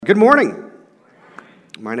Good morning.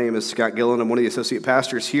 My name is Scott Gillen. I'm one of the associate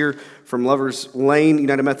pastors here from Lovers Lane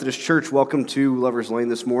United Methodist Church. Welcome to Lovers Lane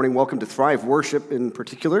this morning. Welcome to Thrive Worship in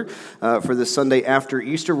particular for this Sunday after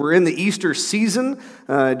Easter. We're in the Easter season,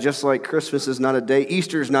 just like Christmas is not a day.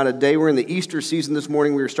 Easter is not a day. We're in the Easter season this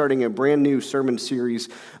morning. We are starting a brand new sermon series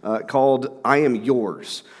called I Am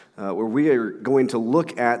Yours, where we are going to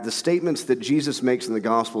look at the statements that Jesus makes in the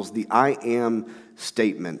Gospels, the I am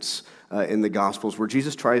statements. In the Gospels, where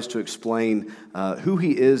Jesus tries to explain who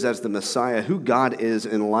he is as the Messiah, who God is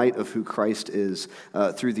in light of who Christ is,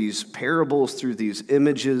 through these parables, through these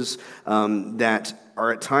images that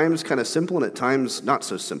are at times kind of simple and at times not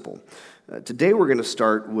so simple. Today we're going to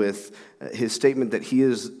start with his statement that he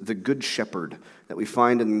is the Good Shepherd that we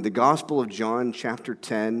find in the Gospel of John chapter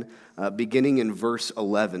 10, beginning in verse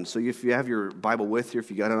 11. So if you have your Bible with you, if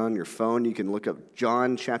you got it on your phone, you can look up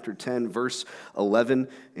John chapter 10, verse 11,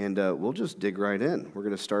 and we'll just dig right in. We're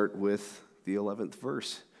going to start with the 11th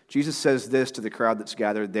verse. Jesus says this to the crowd that's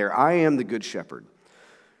gathered there, I am the Good Shepherd.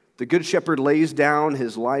 The Good Shepherd lays down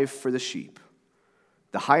his life for the sheep.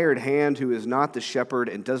 The hired hand who is not the shepherd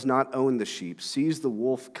and does not own the sheep sees the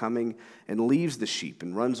wolf coming and leaves the sheep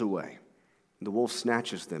and runs away. The wolf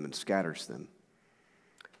snatches them and scatters them.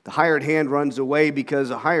 The hired hand runs away because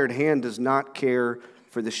a hired hand does not care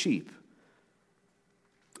for the sheep.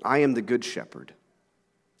 I am the good shepherd.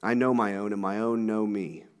 I know my own, and my own know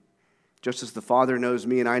me. Just as the Father knows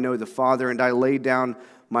me, and I know the Father, and I lay down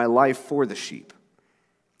my life for the sheep.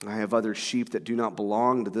 I have other sheep that do not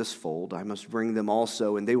belong to this fold. I must bring them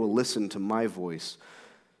also, and they will listen to my voice.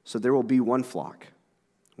 So there will be one flock,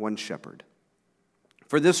 one shepherd.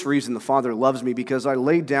 For this reason, the Father loves me, because I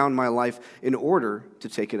laid down my life in order to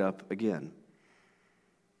take it up again.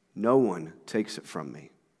 No one takes it from me,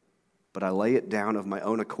 but I lay it down of my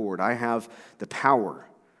own accord. I have the power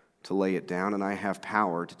to lay it down, and I have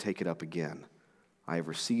power to take it up again. I have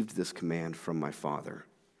received this command from my Father.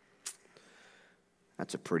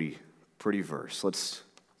 That's a pretty verse. Let's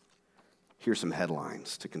hear some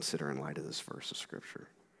headlines to consider in light of this verse of Scripture.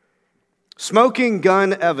 Smoking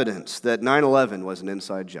gun evidence that 9/11 was an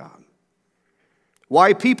inside job.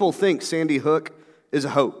 Why people think Sandy Hook is a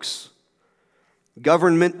hoax.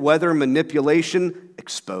 Government weather manipulation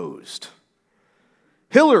exposed.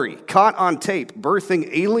 Hillary caught on tape birthing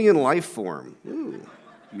alien life form. Ooh,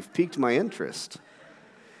 you've piqued my interest.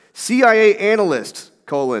 CIA analyst,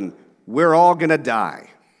 we're all gonna die.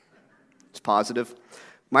 It's positive.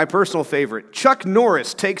 My personal favorite, Chuck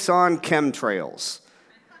Norris takes on chemtrails.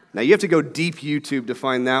 Now, you have to go deep YouTube to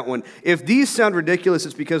find that one. If these sound ridiculous,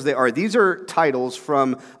 it's because they are. These are titles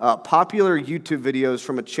from popular YouTube videos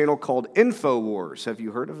from a channel called InfoWars. Have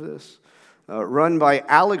you heard of this? Run by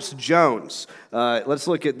Alex Jones. Let's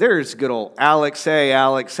look at, there's good old Alex. Hey,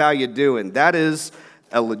 Alex, how you doing? That is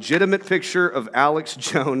a legitimate picture of Alex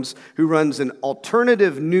Jones, who runs an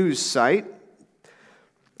alternative news site.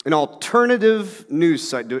 An alternative news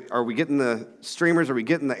site. Are we getting the streamers? Are we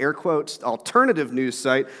getting the air quotes? Alternative news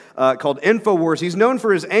site called InfoWars. He's known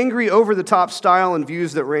for his angry, over-the-top style and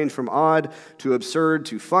views that range from odd to absurd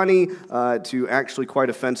to funny to actually quite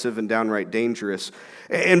offensive and downright dangerous.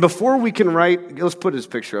 And before we can write, let's put his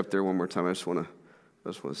picture up there one more time.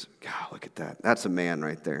 God, look at that. That's a man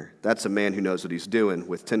right there. That's a man who knows what he's doing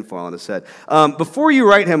with tinfoil on his head. Before you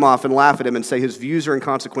write him off and laugh at him and say his views are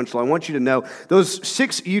inconsequential, I want you to know those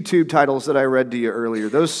 6 YouTube titles that I read to you earlier,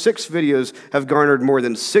 those 6 videos have garnered more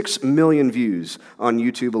than 6 million views on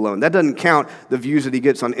YouTube alone. That doesn't count the views that he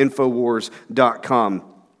gets on Infowars.com.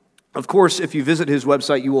 Of course, if you visit his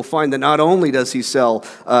website, you will find that not only does he sell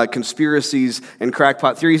conspiracies and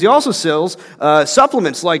crackpot theories, he also sells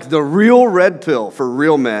supplements like the Real Red Pill for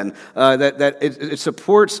real men. It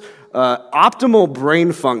supports optimal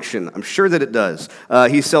brain function. I'm sure that it does.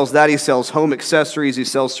 He sells that. He sells home accessories. He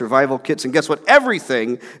sells survival kits. And guess what?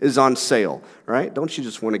 Everything is on sale, right? Don't you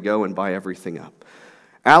just want to go and buy everything up?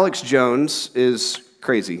 Alex Jones is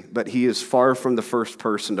crazy, but he is far from the first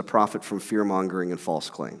person to profit from fear-mongering and false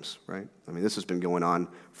claims, right? I mean, this has been going on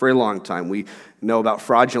for a long time. We know about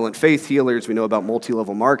fraudulent faith healers. We know about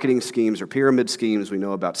multi-level marketing schemes or pyramid schemes. We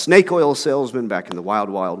know about snake oil salesmen back in the wild,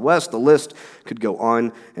 wild west. The list could go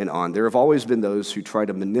on and on. There have always been those who try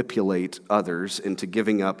to manipulate others into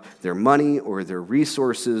giving up their money or their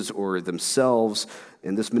resources or themselves.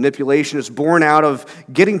 And this manipulation is born out of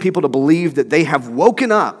getting people to believe that they have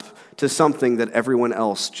woken up to something that everyone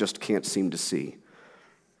else just can't seem to see.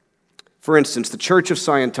 For instance, the Church of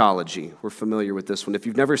Scientology. We're familiar with this one. If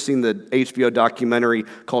you've never seen the HBO documentary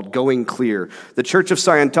called Going Clear, the Church of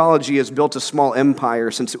Scientology has built a small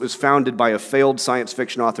empire since it was founded by a failed science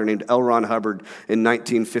fiction author named L. Ron Hubbard in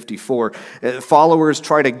 1954. Followers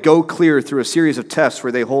try to go clear through a series of tests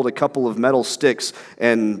where they hold a couple of metal sticks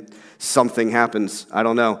and something happens, I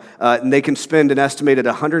don't know. And they can spend an estimated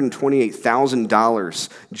 $128,000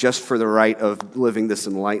 just for the right of living this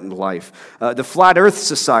enlightened life. The Flat Earth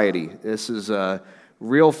Society, this is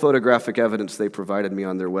real photographic evidence they provided me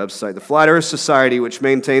on their website. The Flat Earth Society, which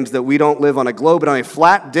maintains that we don't live on a globe but on a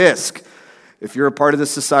flat disk. If you're a part of this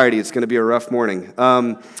society, it's going to be a rough morning.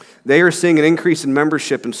 They are seeing an increase in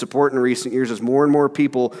membership and support in recent years as more and more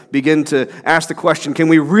people begin to ask the question, can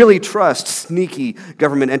we really trust sneaky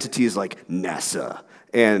government entities like NASA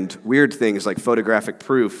and weird things like photographic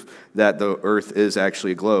proof that the Earth is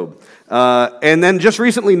actually a globe? And then just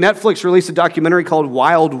recently, Netflix released a documentary called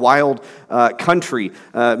Wild Wild Country.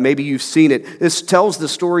 Maybe you've seen it. This tells the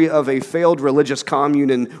story of a failed religious commune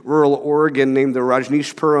in rural Oregon named the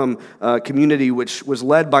Rajneeshpuram community, which was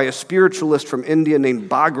led by a spiritualist from India named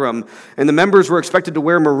Bagram. And the members were expected to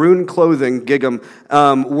wear maroon clothing, gigam,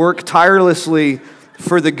 work tirelessly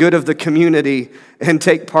for the good of the community, and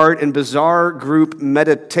take part in bizarre group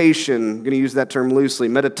meditation. I'm going to use that term loosely.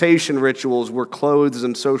 Meditation rituals where clothes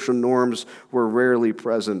and social norms were rarely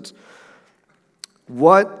present.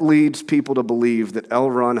 What leads people to believe that L.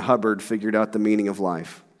 Ron Hubbard figured out the meaning of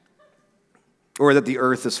life? Or that the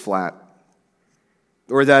earth is flat?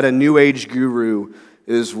 Or that a New Age guru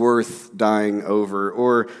is worth dying over?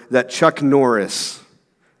 Or that Chuck Norris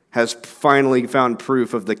has finally found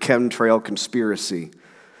proof of the chemtrail conspiracy?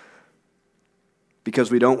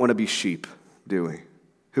 Because we don't want to be sheep, do we?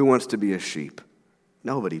 Who wants to be a sheep?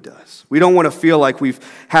 Nobody does. We don't want to feel like we've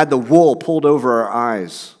had the wool pulled over our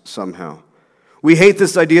eyes somehow. We hate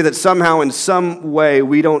this idea that somehow, in some way,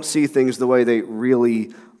 we don't see things the way they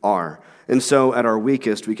really are. And so, at our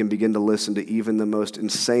weakest, we can begin to listen to even the most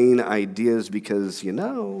insane ideas because,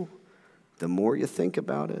 the more you think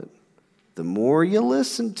about it, the more you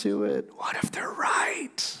listen to it, what if they're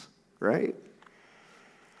right? Right?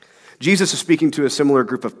 Jesus is speaking to a similar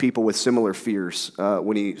group of people with similar fears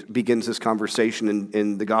when he begins this conversation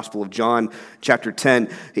in the Gospel of John, chapter 10.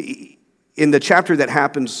 In the chapter that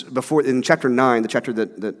happens before, in chapter 9, the chapter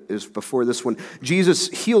that is before this one, Jesus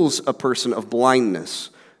heals a person of blindness.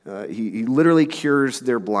 He literally cures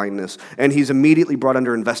their blindness, and he's immediately brought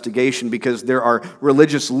under investigation because there are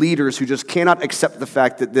religious leaders who just cannot accept the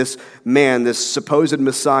fact that this man, this supposed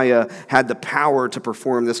Messiah, had the power to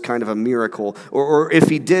perform this kind of a miracle. Or if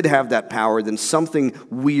he did have that power, then something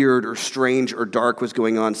weird or strange or dark was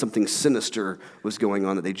going on, something sinister was going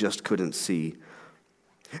on that they just couldn't see.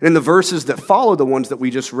 And in the verses that follow the ones that we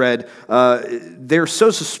just read, they're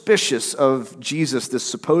so suspicious of Jesus, this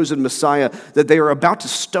supposed Messiah, that they are about to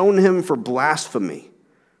stone him for blasphemy.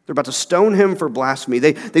 They're about to stone him for blasphemy.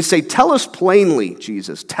 They say, tell us plainly,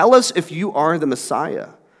 Jesus. Tell us if you are the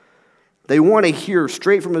Messiah. They want to hear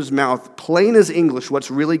straight from his mouth, plain as English, what's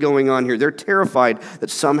really going on here. They're terrified that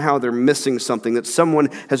somehow they're missing something, that someone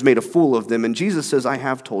has made a fool of them. And Jesus says, I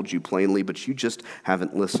have told you plainly, but you just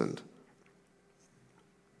haven't listened.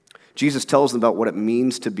 Jesus tells them about what it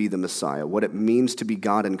means to be the Messiah, what it means to be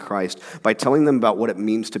God in Christ, by telling them about what it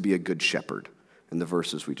means to be a good shepherd in the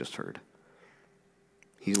verses we just heard.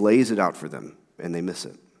 He lays it out for them, and they miss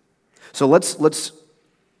it. So let's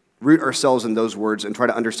root ourselves in those words and try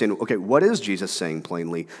to understand, okay, what is Jesus saying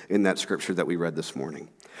plainly in that scripture that we read this morning?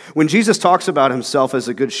 When Jesus talks about himself as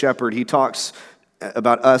a good shepherd, he talks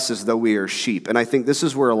about us as though we are sheep. And I think this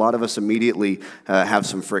is where a lot of us immediately have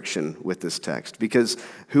some friction with this text, because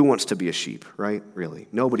who wants to be a sheep, right? Really,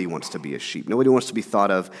 nobody wants to be a sheep. Nobody wants to be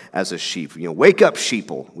thought of as a sheep. Wake up,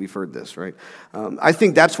 sheeple. We've heard this, right? I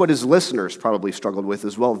think that's what his listeners probably struggled with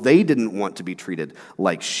as well. They didn't want to be treated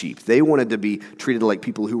like sheep. They wanted to be treated like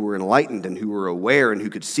people who were enlightened and who were aware and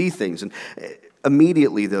who could see things. And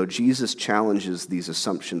immediately, though, Jesus challenges these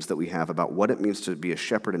assumptions that we have about what it means to be a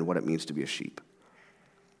shepherd and what it means to be a sheep.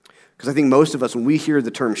 Because I think most of us, when we hear the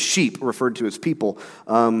term sheep referred to as people,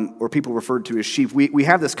 or people referred to as sheep, we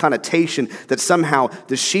have this connotation that somehow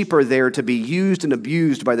the sheep are there to be used and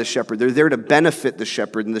abused by the shepherd. They're there to benefit the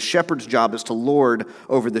shepherd, and the shepherd's job is to lord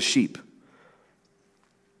over the sheep.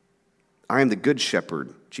 I am the good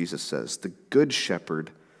shepherd, Jesus says. The good shepherd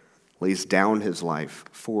lays down his life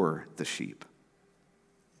for the sheep.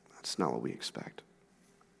 That's not what we expect.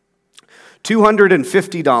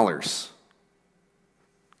 $250.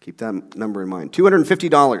 Keep that number in mind. $250.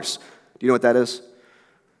 Do you know what that is?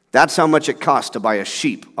 That's how much it costs to buy a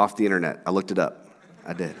sheep off the internet. I looked it up.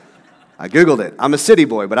 I did. I Googled it. I'm a city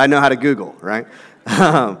boy, but I know how to Google, right?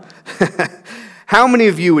 How many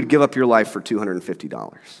of you would give up your life for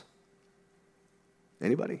 $250?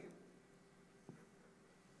 Anybody?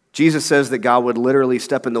 Jesus says that God would literally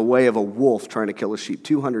step in the way of a wolf trying to kill a sheep.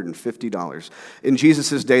 $250. In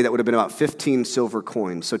Jesus' day, that would have been about 15 silver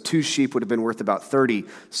coins. So 2 sheep would have been worth about 30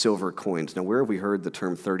 silver coins. Now, where have we heard the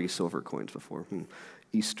term 30 silver coins before?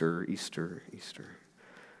 Easter.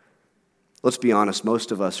 Let's be honest,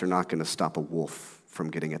 most of us are not going to stop a wolf from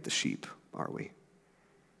getting at the sheep, are we?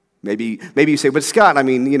 Maybe you say, but Scott, I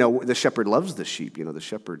mean, the shepherd loves the sheep. The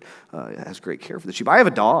shepherd has great care for the sheep. I have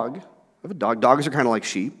a dog. Dogs are kind of like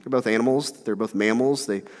sheep. They're both animals. They're both mammals.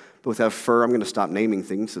 They both have fur. I'm going to stop naming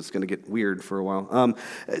things. It's going to get weird for a while.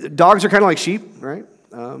 Dogs are kind of like sheep, right?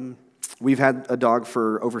 We've had a dog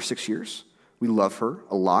for over 6 years. We love her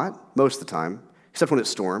a lot, most of the time, except when it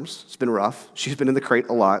storms. It's been rough. She's been in the crate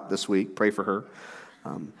a lot this week. Pray for her.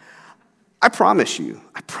 I promise you,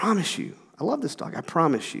 I love this dog. I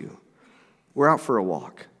promise you, we're out for a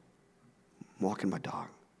walk. I'm walking my dog,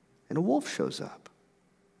 and a wolf shows up.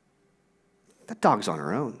 That dog's on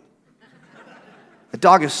her own. The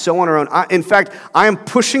dog is so on her own. In fact, I am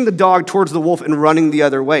pushing the dog towards the wolf and running the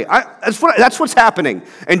other way. That's what's happening.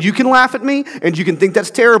 And you can laugh at me, and you can think that's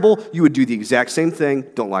terrible. You would do the exact same thing.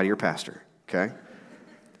 Don't lie to your pastor, okay?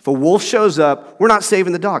 If a wolf shows up, we're not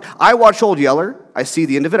saving the dog. I watch Old Yeller. I see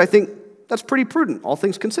the end of it. I think that's pretty prudent, all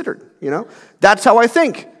things considered, That's how I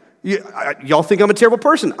think. Y'all think I'm a terrible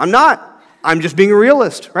person. I'm not. I'm just being a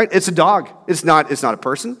realist, right? It's a dog. It's not a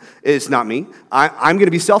person. It's not me. I'm going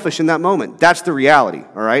to be selfish in that moment. That's the reality,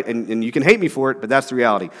 all right? And you can hate me for it, but that's the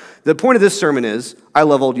reality. The point of this sermon is, I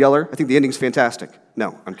love Old Yeller. I think the ending's fantastic.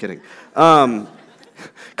 No, I'm kidding. Calm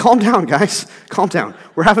down, guys. Calm down.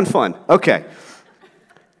 We're having fun. Okay.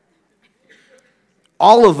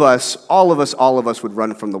 All of us would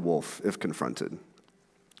run from the wolf if confronted.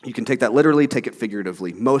 You can take that literally, take it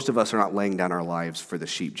figuratively. Most of us are not laying down our lives for the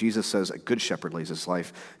sheep. Jesus says a good shepherd lays his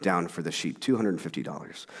life down for the sheep,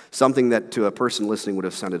 $250. Something that to a person listening would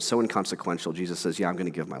have sounded so inconsequential. Jesus says, yeah, I'm going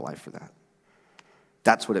to give my life for that.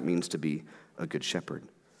 That's what it means to be a good shepherd.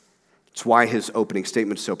 It's why his opening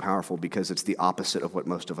statement is so powerful, because it's the opposite of what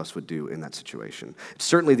most of us would do in that situation. It's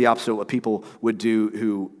certainly the opposite of what people would do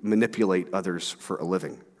who manipulate others for a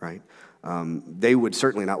living, right? They would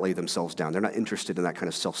certainly not lay themselves down. They're not interested in that kind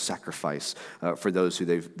of self-sacrifice for those who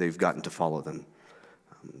they've gotten to follow them.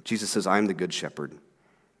 Jesus says, I am the good shepherd.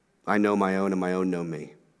 I know my own, and my own know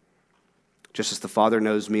me. Just as the Father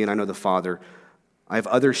knows me, and I know the Father, I have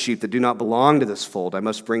other sheep that do not belong to this fold. I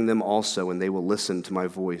must bring them also, and they will listen to my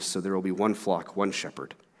voice. So there will be one flock, one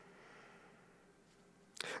shepherd.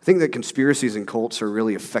 I think that conspiracies and cults are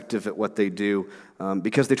really effective at what they do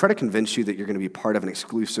because they try to convince you that you're going to be part of an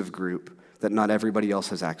exclusive group that not everybody else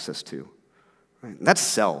has access to. Right? And that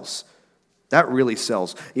sells. That really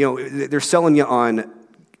sells. They're selling you on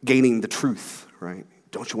gaining the truth, right?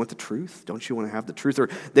 Don't you want the truth? Don't you want to have the truth? Or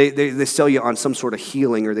they sell you on some sort of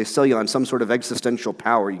healing, or they sell you on some sort of existential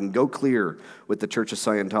power. You can go clear with the Church of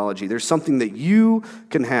Scientology. There's something that you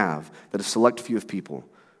can have that a select few of people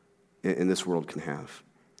in this world can have.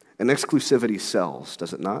 And exclusivity sells,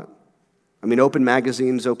 does it not? I mean, open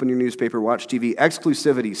magazines, open your newspaper, watch TV.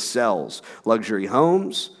 Exclusivity sells. Luxury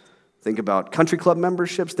homes. Think about country club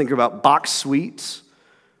memberships. Think about box suites.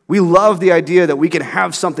 We love the idea that we can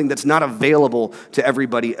have something that's not available to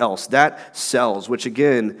everybody else. That sells, which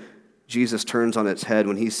again, Jesus turns on its head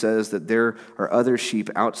when he says that there are other sheep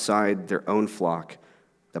outside their own flock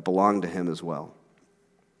that belong to him as well.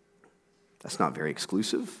 That's not very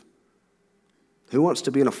exclusive. Who wants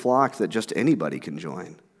to be in a flock that just anybody can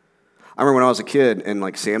join? I remember when I was a kid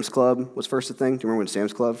and Sam's Club was first a thing. Do you remember when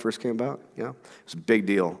Sam's Club first came about? Yeah, it was a big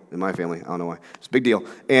deal in my family. I don't know why. It's a big deal.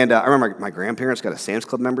 And I remember my grandparents got a Sam's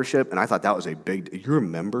Club membership, and I thought that was a big. You're a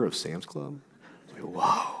member of Sam's Club? I was like,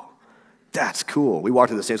 whoa, that's cool. We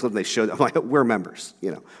walked into the Sam's Club and they showed. I'm like, we're members.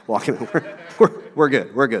 Walking. We're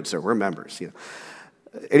good. We're good, sir. We're members.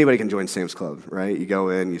 Anybody can join Sam's Club, right? You go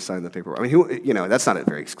in, you sign the paperwork. I mean, that's not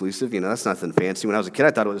very exclusive. That's nothing fancy. When I was a kid,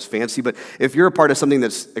 I thought it was fancy. But if you're a part of something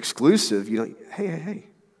that's exclusive, hey,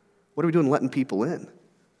 what are we doing letting people in?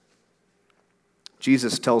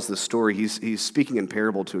 Jesus tells this story. He's speaking in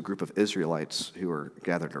parable to a group of Israelites who are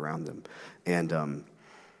gathered around them. And,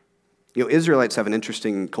 Israelites have an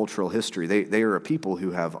interesting cultural history. They are a people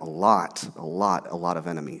who have a lot of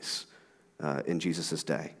enemies in Jesus'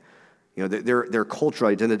 day. Their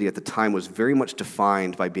cultural identity at the time was very much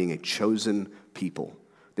defined by being a chosen people.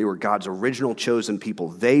 They were God's original chosen people.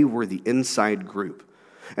 They were the inside group.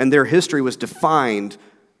 And their history was defined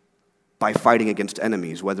by fighting against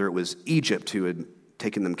enemies, whether it was Egypt, who had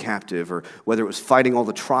taken them captive, or whether it was fighting all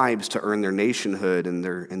the tribes to earn their nationhood and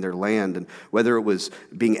their land, and whether it was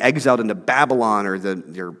being exiled into Babylon or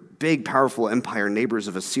their big, powerful empire neighbors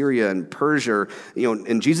of Assyria and Persia,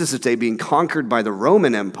 in Jesus' day being conquered by the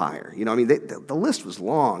Roman Empire. The list was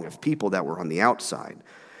long of people that were on the outside.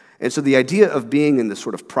 And so the idea of being in this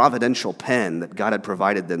sort of providential pen that God had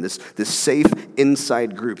provided them, this safe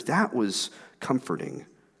inside group, that was comforting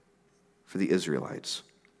for the Israelites.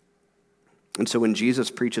 And so when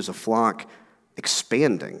Jesus preaches a flock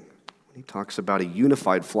expanding, he talks about a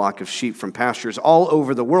unified flock of sheep from pastures all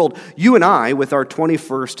over the world, you and I, with our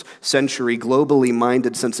 21st century globally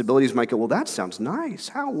minded sensibilities, might go, well, that sounds nice.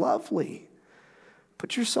 How lovely.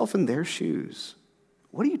 Put yourself in their shoes.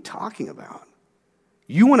 What are you talking about?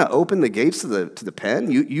 You want to open the gates to the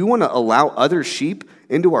pen? You want to allow other sheep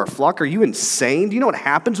into our flock? Are you insane? Do you know what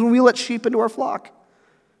happens when we let sheep into our flock?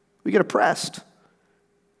 We get oppressed.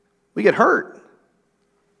 We get hurt.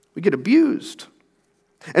 We get abused.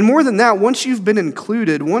 And more than that, once you've been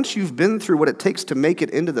included, once you've been through what it takes to make it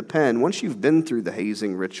into the pen, once you've been through the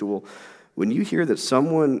hazing ritual, when you hear that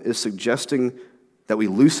someone is suggesting that we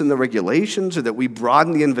loosen the regulations or that we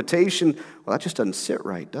broaden the invitation, well, that just doesn't sit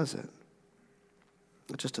right, does it?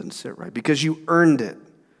 It just doesn't sit right because you earned it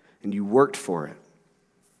and you worked for it.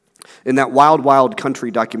 In that Wild Wild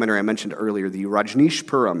Country documentary I mentioned earlier, the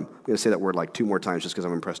Rajneeshpuram, I'm going to say that word like 2 more times just because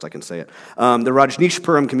I'm impressed I can say it. The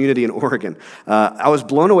Rajneeshpuram community in Oregon. I was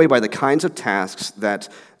blown away by the kinds of tasks that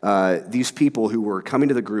these people who were coming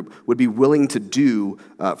to the group would be willing to do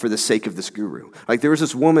for the sake of this guru. Like there was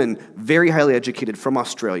this woman, very highly educated from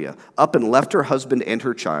Australia, up and left her husband and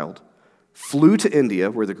her child, flew to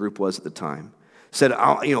India, where the group was at the time, said,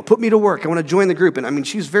 put me to work. I want to join the group. And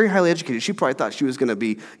she was very highly educated. She probably thought she was going to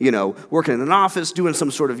be, working in an office, doing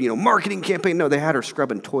some sort of, marketing campaign. No, they had her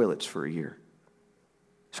scrubbing toilets for a year.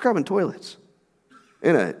 Scrubbing toilets.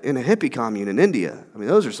 In a hippie commune in India.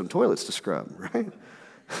 Those are some toilets to scrub, right?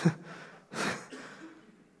 And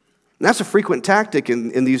that's a frequent tactic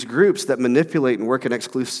in these groups that manipulate and work in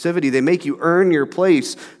exclusivity. They make you earn your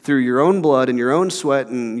place through your own blood and your own sweat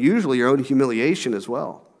and usually your own humiliation as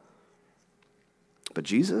well. But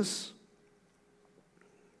Jesus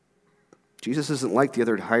isn't like the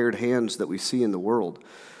other hired hands that we see in the world.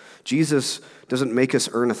 Jesus doesn't make us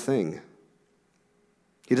earn a thing.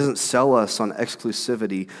 He doesn't sell us on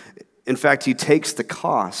exclusivity. In fact, he takes the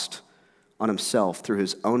cost on himself through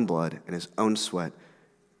his own blood and his own sweat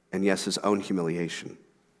and, yes, his own humiliation.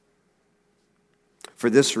 For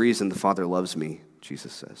this reason, the Father loves me,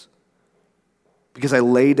 Jesus says, because I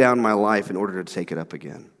lay down my life in order to take it up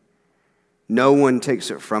again. No one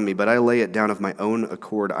takes it from me, but I lay it down of my own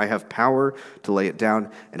accord. I have power to lay it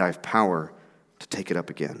down, and I have power to take it up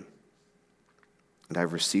again. And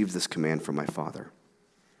I've received this command from my Father.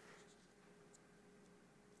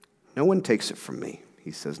 No one takes it from me,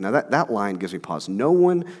 he says. Now that line gives me pause. No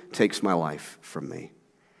one takes my life from me.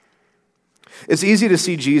 It's easy to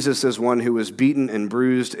see Jesus as one who was beaten and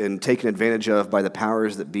bruised and taken advantage of by the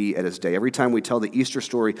powers that be at his day. Every time we tell the Easter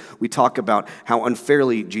story, we talk about how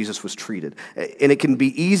unfairly Jesus was treated. And it can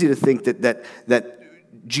be easy to think that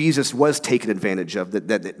Jesus was taken advantage of,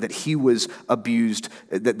 that he was abused,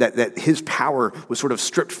 that his power was sort of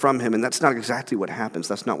stripped from him. And that's not exactly what happens.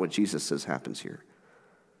 That's not what Jesus says happens here.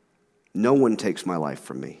 No one takes my life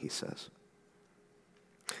from me, he says.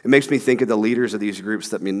 It makes me think of the leaders of these groups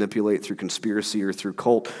that manipulate through conspiracy or through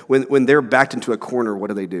cult. When they're backed into a corner,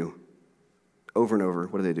 what do? Over and over,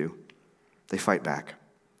 what do? They fight back.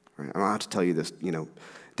 Right? I don't have to tell you this,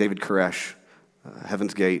 David Koresh,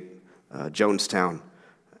 Heaven's Gate, Jonestown,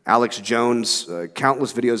 Alex Jones,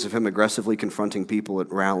 countless videos of him aggressively confronting people at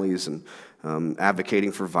rallies and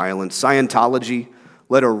advocating for violence. Scientology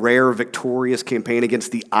led a rare, victorious campaign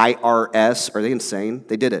against the IRS. Are they insane?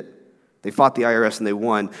 They did it. They fought the IRS and they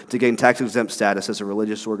won to gain tax-exempt status as a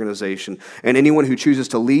religious organization. And anyone who chooses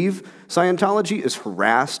to leave Scientology is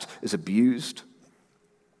harassed, is abused.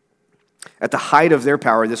 At the height of their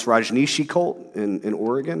power, this Rajneeshi cult in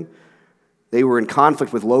Oregon, they were in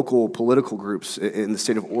conflict with local political groups in the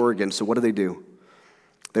state of Oregon. So what do?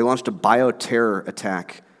 They launched a bioterror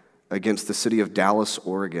attack against the city of Dallas,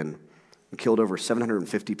 Oregon, and killed over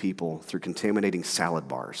 750 people through contaminating salad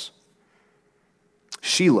bars.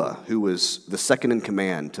 Sheila, who was the second in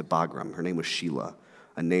command to Bagram, her name was Sheila,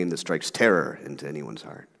 a name that strikes terror into anyone's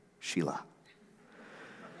heart. Sheila.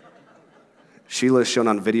 Sheila is shown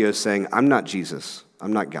on video saying, I'm not Jesus,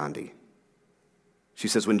 I'm not Gandhi. She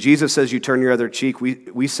says, when Jesus says you turn your other cheek,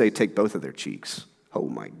 we say take both of their cheeks. Oh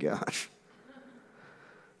my gosh.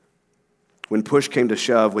 When push came to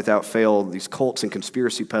shove, without fail, these cults and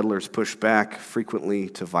conspiracy peddlers push back, frequently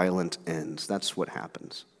to violent ends. That's what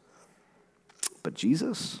happens. But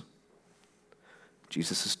Jesus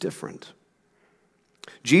is different.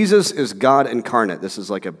 Jesus is God incarnate. This is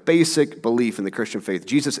like a basic belief in the Christian faith.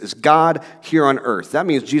 Jesus is God here on earth. That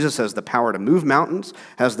means Jesus has the power to move mountains,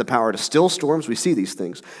 has the power to still storms. We see these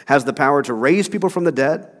things. Has the power to raise people from the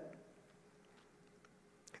dead.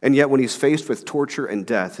 And yet when he's faced with torture and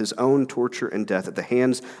death, his own torture and death at the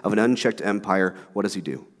hands of an unchecked empire, what does he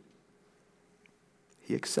do?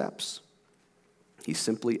 He accepts. He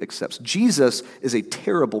simply accepts. Jesus is a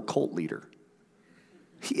terrible cult leader.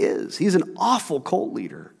 He is. He's an awful cult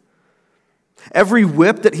leader. Every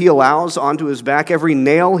whip that he allows onto his back, every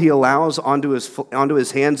nail he allows onto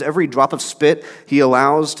his hands, every drop of spit he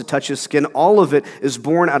allows to touch his skin, all of it is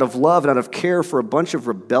born out of love and out of care for a bunch of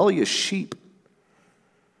rebellious sheep.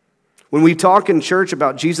 When we talk in church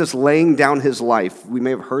about Jesus laying down his life, we may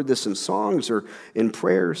have heard this in songs or in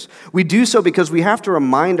prayers. We do so because we have to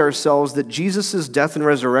remind ourselves that Jesus' death and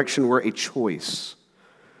resurrection were a choice.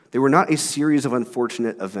 They were not a series of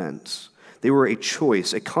unfortunate events. They were a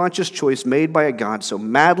choice, a conscious choice made by a God so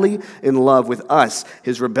madly in love with us,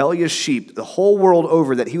 his rebellious sheep, the whole world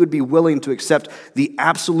over, that he would be willing to accept the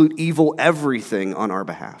absolute evil everything on our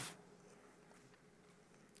behalf.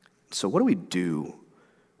 So what do we do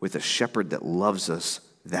with a shepherd that loves us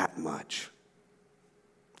that much,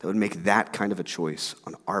 that would make that kind of a choice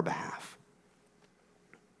on our behalf?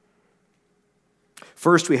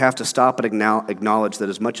 First, we have to stop and acknowledge that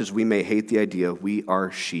as much as we may hate the idea, we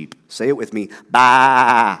are sheep. Say it with me,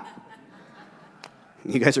 bah!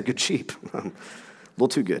 You guys are good sheep. A little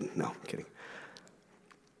too good. No, I'm kidding.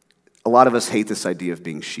 A lot of us hate this idea of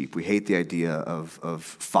being sheep. We hate the idea of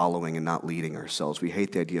following and not leading ourselves. We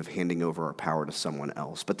hate the idea of handing over our power to someone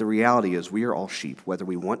else. But the reality is we are all sheep, whether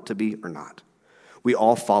we want to be or not. We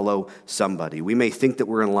all follow somebody. We may think that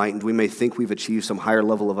we're enlightened. We may think we've achieved some higher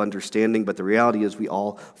level of understanding, but the reality is we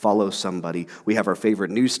all follow somebody. We have our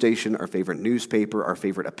favorite news station, our favorite newspaper, our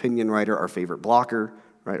favorite opinion writer, our favorite blogger,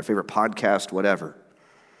 right? Our favorite podcast, whatever.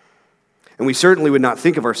 And we certainly would not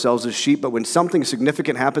think of ourselves as sheep, but when something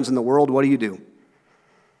significant happens in the world, what do? Do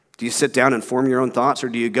you sit down and form your own thoughts, or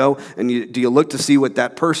do you go and do you look to see what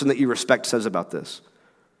that person that you respect says about this?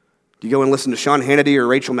 Do you go and listen to Sean Hannity or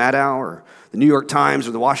Rachel Maddow or the New York Times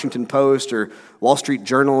or the Washington Post or Wall Street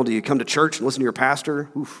Journal? Do you come to church and listen to your pastor?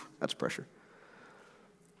 Oof, that's pressure.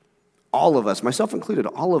 All of us, myself included,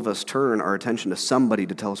 all of us turn our attention to somebody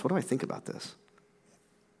to tell us, what do I think about this?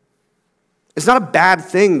 It's not a bad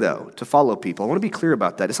thing, though, to follow people. I want to be clear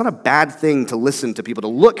about that. It's not a bad thing to listen to people, to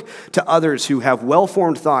look to others who have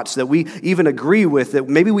well-formed thoughts that we even agree with, that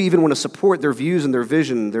maybe we even want to support their views and their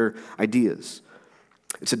vision, their ideas.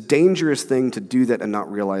 It's a dangerous thing to do that and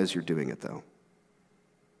not realize you're doing it, though.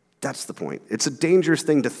 That's the point. It's a dangerous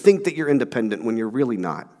thing to think that you're independent when you're really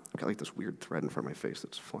not. I've got like this weird thread in front of my face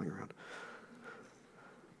that's flying around.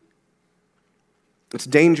 It's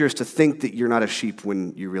dangerous to think that you're not a sheep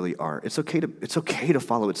when you really are. It's okay to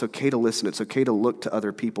follow. It's okay to listen. It's okay to look to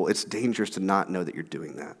other people. It's dangerous to not know that you're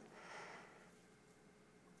doing that.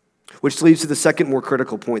 Which leads to the second, more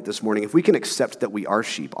critical point this morning. If we can accept that we are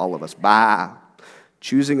sheep, all of us,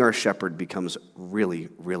 choosing our shepherd becomes really,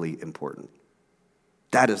 really important.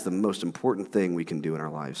 That is the most important thing we can do in our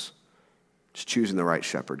lives. Just choosing the right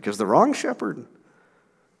shepherd. Because the wrong shepherd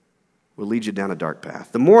will lead you down a dark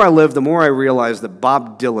path. The more I live, the more I realize that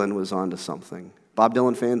Bob Dylan was onto something. Bob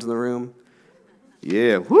Dylan fans in the room?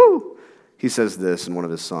 Yeah, woo! He says this in one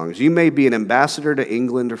of his songs. You may be an ambassador to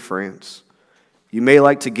England or France. You may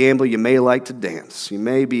like to gamble. You may like to dance. You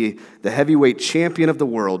may be the heavyweight champion of the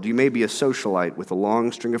world. You may be a socialite with a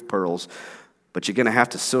long string of pearls. But you're going to have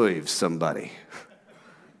to serve somebody.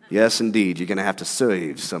 Yes, indeed, you're going to have to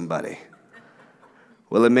serve somebody.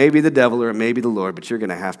 Well, it may be the devil or it may be the Lord, but you're going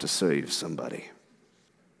to have to serve somebody.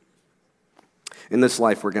 In this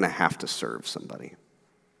life, we're going to have to serve somebody.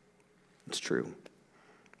 It's true.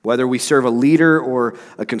 Whether we serve a leader or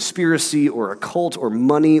a conspiracy or a cult or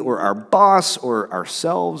money or our boss or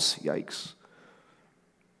ourselves, yikes.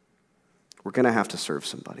 We're going to have to serve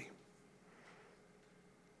somebody.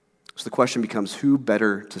 So the question becomes, who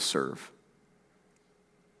better to serve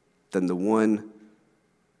than the one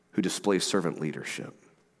who displays servant leadership,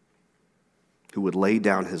 who would lay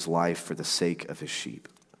down his life for the sake of his sheep,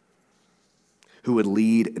 who would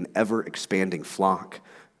lead an ever-expanding flock,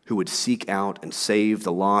 who would seek out and save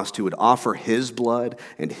the lost, who would offer his blood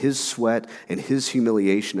and his sweat and his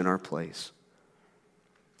humiliation in our place.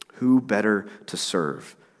 Who better to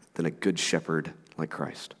serve than a good shepherd like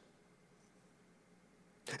Christ?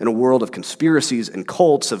 In a world of conspiracies and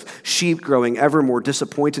cults, of sheep growing ever more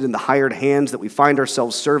disappointed in the hired hands that we find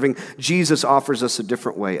ourselves serving, Jesus offers us a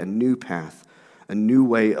different way, a new path, a new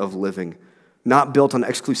way of living, not built on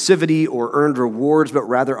exclusivity or earned rewards, but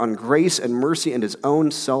rather on grace and mercy and his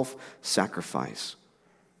own self-sacrifice.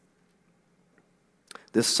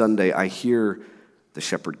 This Sunday, I hear the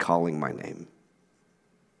shepherd calling my name.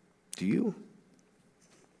 Do you?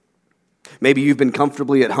 Maybe you've been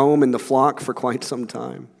comfortably at home in the flock for quite some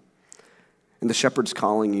time, and the shepherd's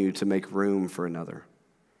calling you to make room for another.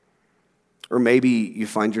 Or maybe you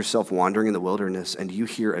find yourself wandering in the wilderness and you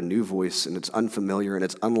hear a new voice, and it's unfamiliar and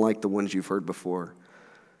it's unlike the ones you've heard before,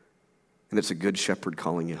 and it's a good shepherd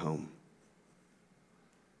calling you home.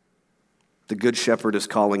 The good shepherd is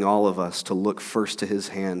calling all of us to look first to his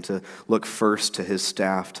hand, to look first to his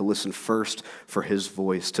staff, to listen first for his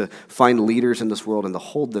voice, to find leaders in this world and to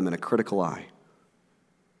hold them in a critical eye,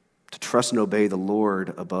 to trust and obey the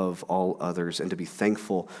Lord above all others, and to be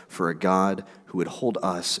thankful for a God who would hold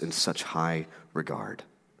us in such high regard.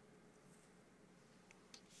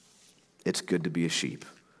 It's good to be a sheep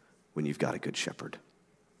when you've got a good shepherd.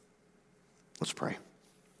 Let's pray.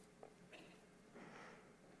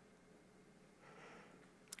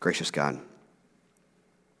 Gracious God,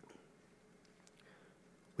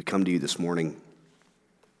 we come to you this morning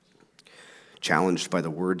challenged by the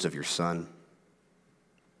words of your Son,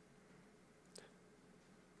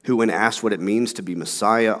 who, when asked what it means to be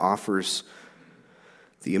Messiah, offers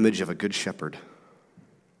the image of a good shepherd,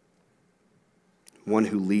 one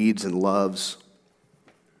who leads and loves,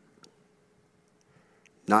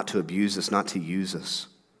 not to abuse us, not to use us,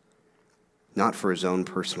 not for his own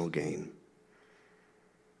personal gain,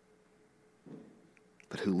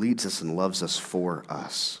 but who leads us and loves us for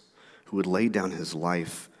us, who would lay down his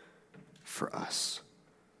life for us,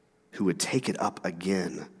 who would take it up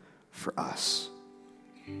again for us,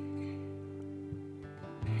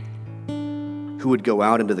 who would go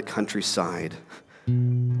out into the countryside,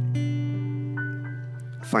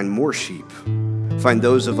 find more sheep, find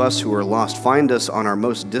those of us who are lost, find us on our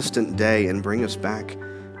most distant day and bring us back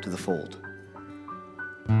to the fold.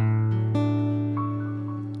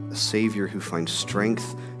 A Savior who finds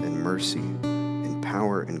strength and mercy and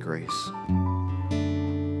power and grace,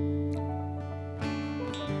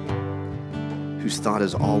 whose thought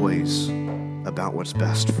is always about what's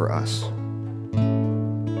best for us.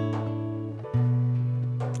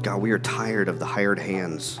 God, we are tired of the hired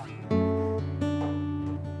hands.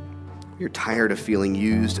 We are tired of feeling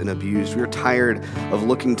used and abused. We are tired of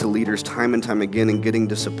looking to leaders time and time again and getting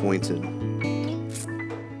disappointed.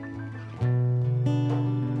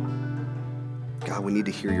 God, we need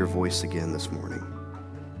to hear your voice again this morning.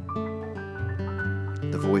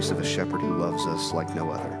 The voice of a shepherd who loves us like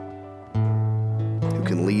no other, who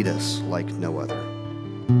can lead us like no other,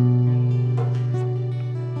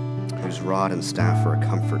 whose rod and staff are a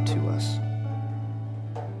comfort to us.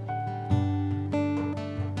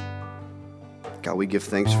 God, we give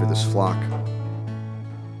thanks for this flock.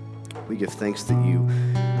 We give thanks that you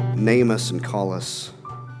name us and call us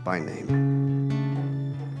by name.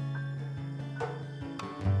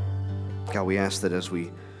 God, we ask that as we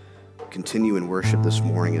continue in worship this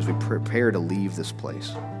morning, as we prepare to leave this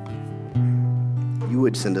place, you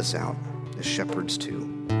would send us out as shepherds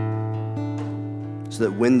too, so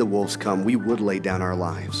that when the wolves come, we would lay down our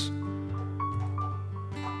lives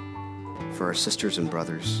for our sisters and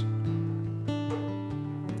brothers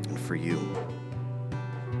and for you.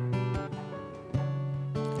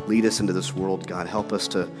 Lead us into this world, God. Help us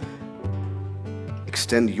to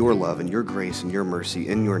extend your love and your grace and your mercy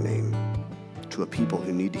in your name to a people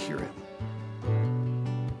who need to hear it.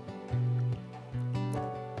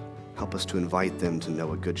 Help us to invite them to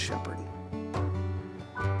know a good shepherd.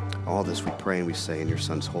 All this we pray and we say in your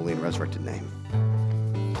Son's holy and resurrected name.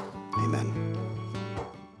 Amen.